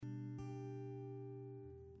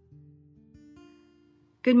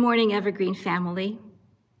Good morning, Evergreen family.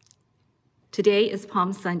 Today is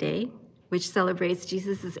Palm Sunday, which celebrates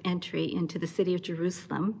Jesus' entry into the city of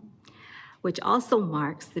Jerusalem, which also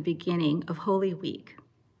marks the beginning of Holy Week.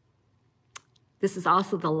 This is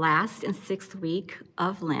also the last and sixth week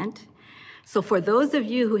of Lent. So for those of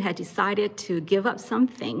you who had decided to give up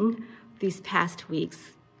something these past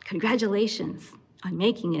weeks, congratulations on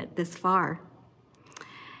making it this far.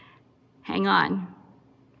 Hang on,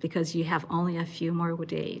 because you have only a few more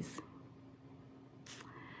days.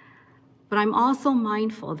 But I'm also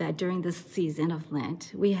mindful that during this season of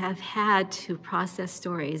Lent, we have had to process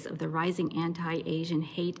stories of the rising anti-Asian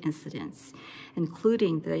hate incidents,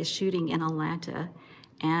 including the shooting in Atlanta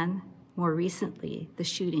and, more recently, the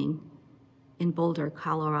shooting in Boulder,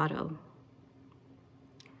 Colorado.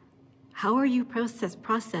 How are you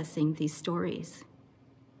processing these stories?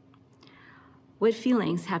 What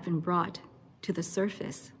feelings have been brought to the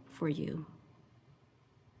surface for you?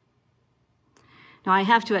 Now, I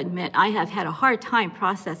have to admit, I have had a hard time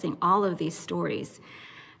processing all of these stories.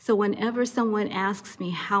 So whenever someone asks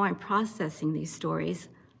me how I'm processing these stories,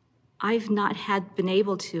 I've not been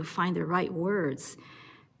able to find the right words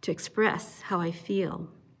to express how I feel.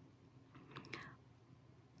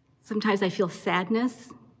 Sometimes I feel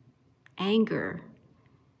sadness, anger,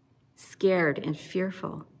 scared and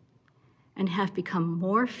fearful, and have become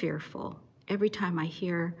more fearful every time I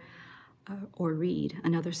hear or read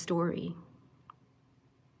another story.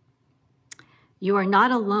 You are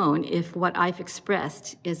not alone if what I've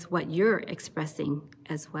expressed is what you're expressing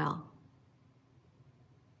as well.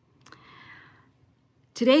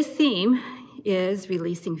 Today's theme is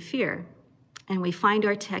releasing fear, and we find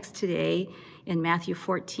our text today in Matthew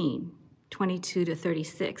 14, 22 to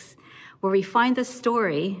 36, where we find the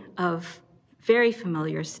story of very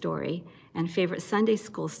familiar story and favorite Sunday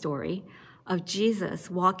school story of Jesus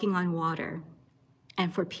walking on water,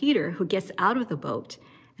 and for Peter, who gets out of the boat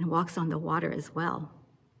and walks on the water as well.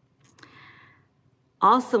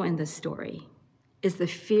 Also in this story is the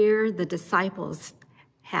fear the disciples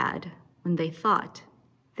had when they thought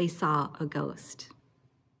they saw a ghost.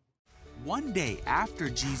 One day after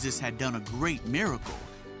Jesus had done a great miracle,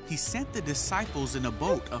 he sent the disciples in a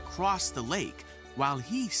boat across the lake while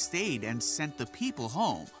he stayed and sent the people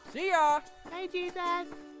home. See ya! Hey, Jesus!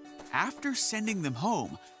 After sending them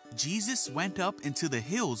home, Jesus went up into the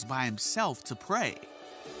hills by himself to pray.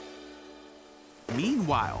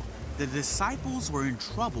 Meanwhile, the disciples were in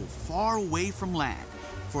trouble far away from land,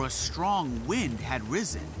 for a strong wind had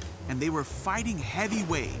risen, and they were fighting heavy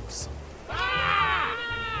waves.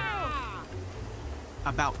 Ah!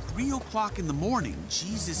 About 3 o'clock in the morning,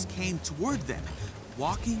 Jesus came toward them,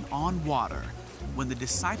 walking on water. When the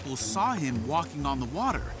disciples saw him walking on the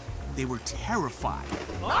water, they were terrified.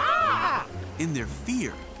 Ah! In their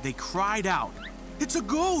fear, they cried out, "It's a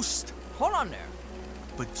ghost!" Hold on there.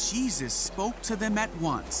 But Jesus spoke to them at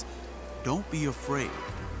once. "Don't be afraid,"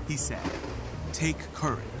 he said. "Take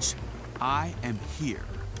courage. I am here."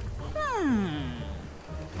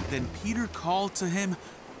 Then Peter called to him,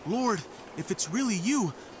 "Lord, if it's really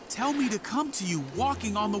you, tell me to come to you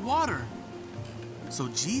walking on the water." So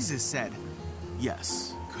Jesus said,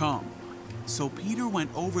 "Yes, come." So Peter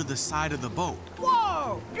went over the side of the boat.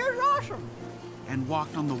 Whoa! You're awesome! And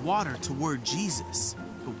walked on the water toward Jesus.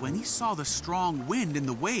 But when he saw the strong wind and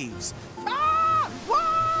the waves,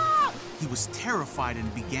 he was terrified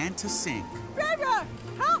and began to sink. Jesus,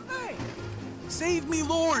 help me! "Save me,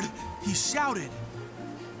 Lord!" he shouted.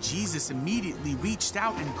 Jesus immediately reached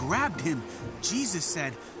out and grabbed him. Jesus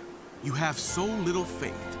said, "You have so little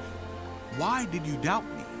faith. Why did you doubt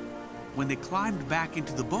me?" When they climbed back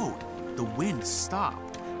into the boat, the wind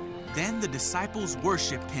stopped. Then the disciples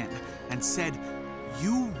worshipped him and said,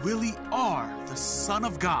 "You really are the Son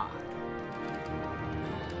of God."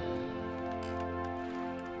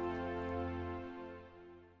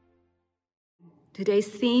 Today's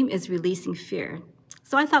theme is releasing fear.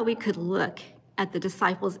 So I thought we could look at the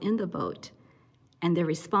disciples in the boat and their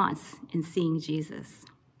response in seeing Jesus.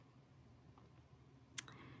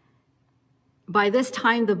 By this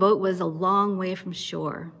time, the boat was a long way from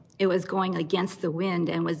shore. It was going against the wind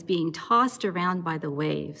and was being tossed around by the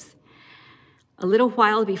waves. A little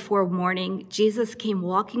while before morning, Jesus came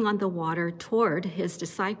walking on the water toward his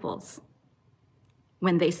disciples.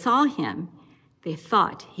 When they saw him, they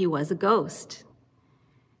thought he was a ghost.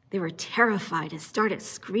 They were terrified and started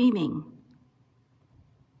screaming.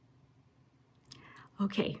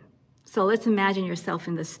 Okay, so let's imagine yourself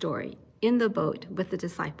in this story, in the boat with the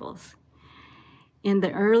disciples. In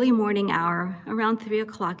the early morning hour, around 3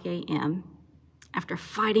 o'clock a.m., after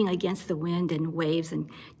fighting against the wind and waves and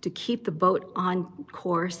to keep the boat on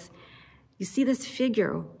course, You see this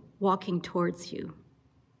figure walking towards you.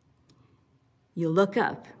 You look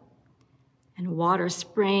up, and water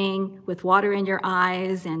spraying, with water in your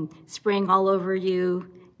eyes and spraying all over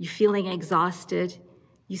you. You're feeling exhausted.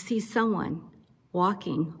 You see someone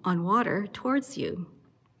walking on water towards you.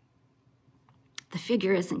 The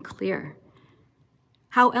figure isn't clear.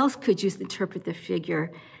 How else could you interpret the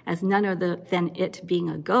figure as none other than it being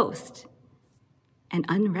a ghost and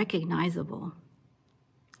unrecognizable?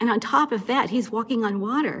 And on top of that, he's walking on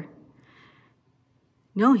water.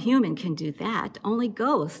 No human can do that, only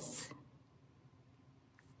ghosts.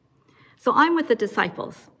 So I'm with the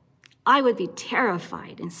disciples. I would be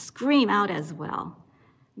terrified and scream out as well.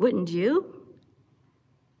 Wouldn't you?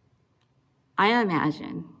 I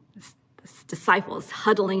imagine the disciples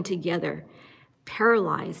huddling together,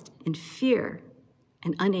 paralyzed in fear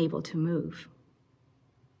and unable to move.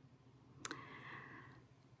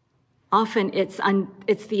 Often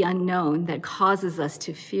it's the unknown that causes us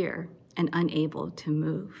to fear and unable to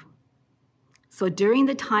move. So during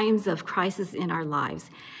the times of crisis in our lives,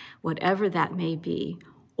 whatever that may be,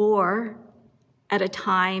 or at a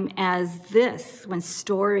time as this, when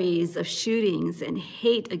stories of shootings and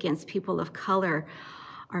hate against people of color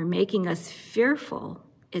are making us fearful,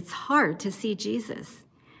 it's hard to see Jesus,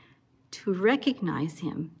 to recognize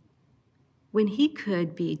him when he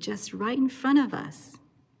could be just right in front of us.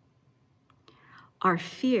 Our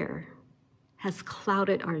fear has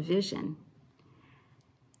clouded our vision,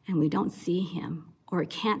 and we don't see him or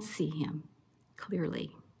can't see him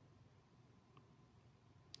clearly.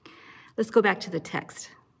 Let's go back to the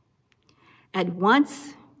text. At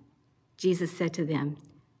once, Jesus said to them,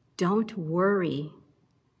 "Don't worry.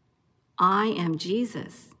 I am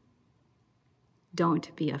Jesus.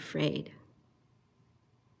 Don't be afraid."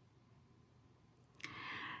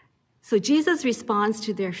 So Jesus responds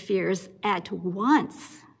to their fears at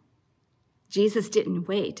once. Jesus didn't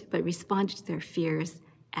wait, but responded to their fears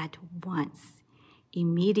at once,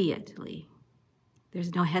 immediately.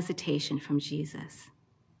 There's no hesitation from Jesus.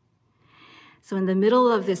 So in the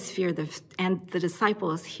middle of this fear, the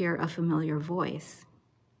disciples hear a familiar voice.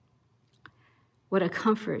 What a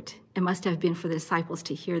comfort it must have been for the disciples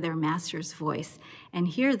to hear their master's voice and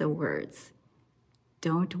hear the words,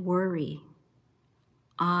 "Don't worry.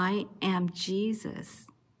 I am Jesus.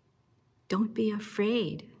 Don't be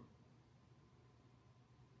afraid."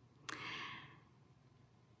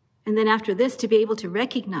 And then after this, to be able to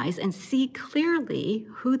recognize and see clearly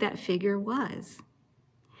who that figure was.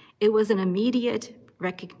 It was an immediate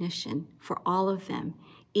recognition for all of them,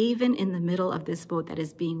 even in the middle of this boat that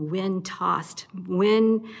is being wind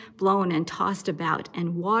blown and tossed about,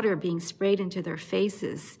 and water being sprayed into their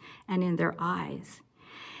faces and in their eyes.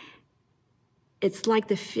 It's like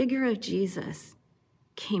the figure of Jesus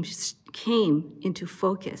came into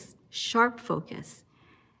focus, sharp focus,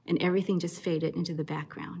 and everything just faded into the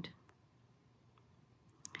background.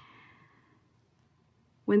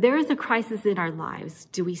 When there is a crisis in our lives,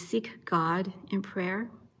 do we seek God in prayer?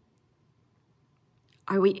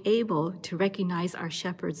 Are we able to recognize our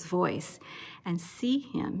shepherd's voice and see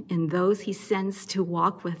him in those he sends to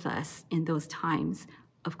walk with us in those times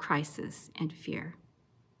of crisis and fear?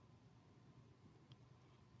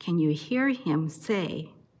 Can you hear him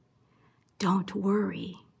say, "Don't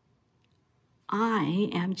worry. I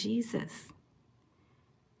am Jesus.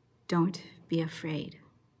 Don't be afraid"?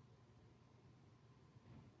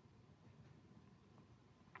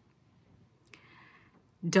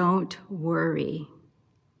 Don't worry.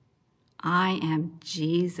 I am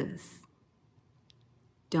Jesus.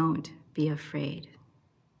 Don't be afraid.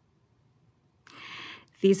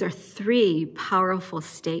 These are three powerful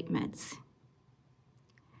statements.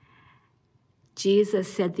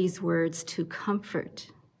 Jesus said these words to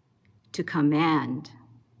comfort, to command,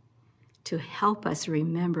 to help us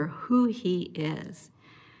remember who he is.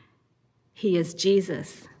 He is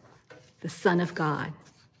Jesus, the Son of God.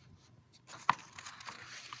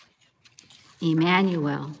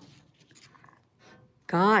 Emmanuel,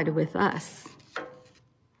 God with us,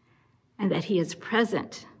 and that he is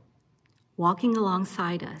present, walking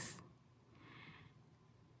alongside us.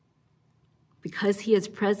 Because he is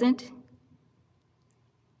present,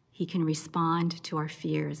 he can respond to our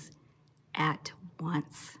fears at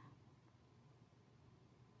once.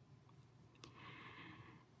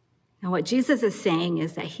 Now, what Jesus is saying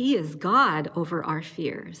is that he is God over our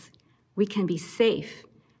fears. We can be safe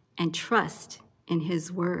and trust in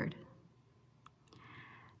his word.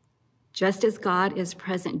 Just as God is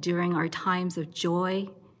present during our times of joy,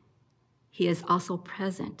 he is also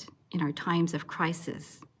present in our times of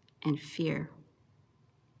crisis and fear.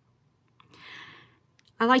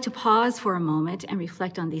 I'd like to pause for a moment and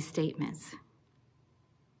reflect on these statements.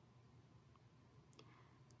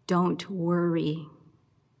 Don't worry.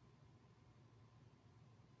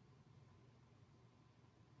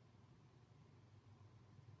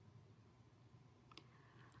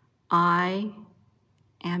 I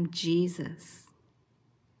am Jesus.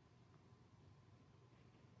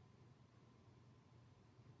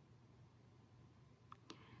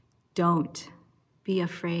 Don't be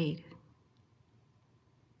afraid.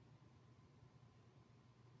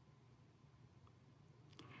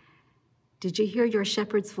 Did you hear your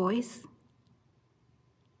shepherd's voice?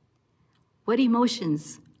 What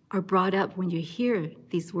emotions are brought up when you hear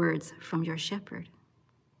these words from your shepherd?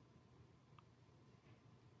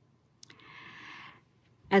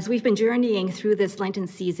 As we've been journeying through this Lenten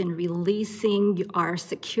season, releasing our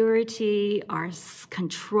security, our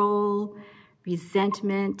control,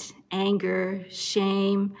 resentment, anger,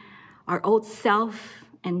 shame, our old self,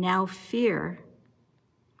 and now fear,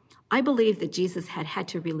 I believe that Jesus had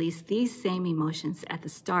to release these same emotions at the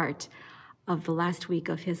start of the last week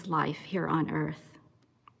of his life here on earth.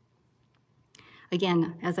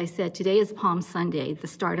 Again, as I said, today is Palm Sunday, the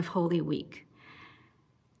start of Holy Week.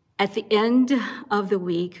 At the end of the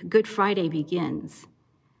week, Good Friday begins,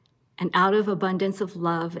 and out of abundance of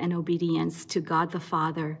love and obedience to God the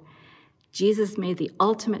Father, Jesus made the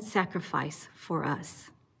ultimate sacrifice for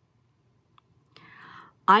us.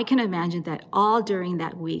 I can imagine that all during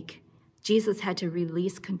that week, Jesus had to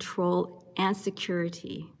release control and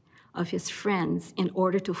security of his friends in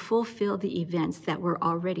order to fulfill the events that were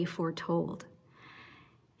already foretold.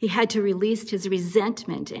 He had to release his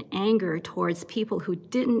resentment and anger towards people who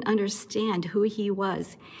didn't understand who he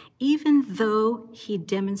was, even though he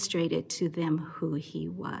demonstrated to them who he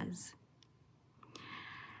was.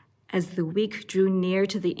 As the week drew near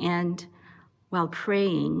to the end, while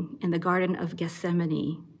praying in the Garden of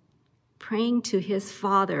Gethsemane, praying to his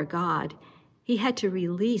Father, God, he had to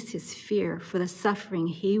release his fear for the suffering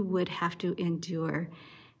he would have to endure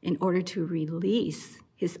in order to release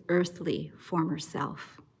his earthly former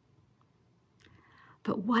self.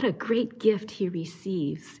 But what a great gift he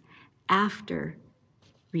receives after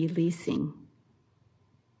releasing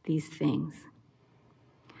these things.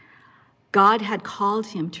 God had called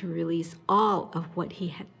him to release all of what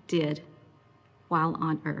he did while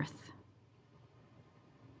on earth.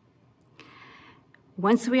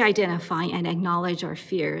 Once we identify and acknowledge our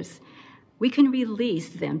fears, we can release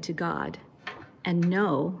them to God and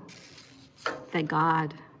know that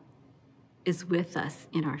God is with us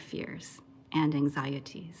in our fears and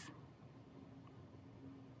anxieties.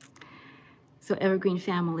 So, Evergreen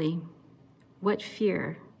family, what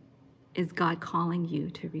fear is God calling you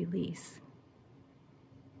to release?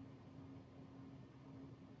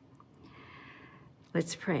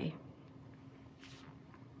 Let's pray.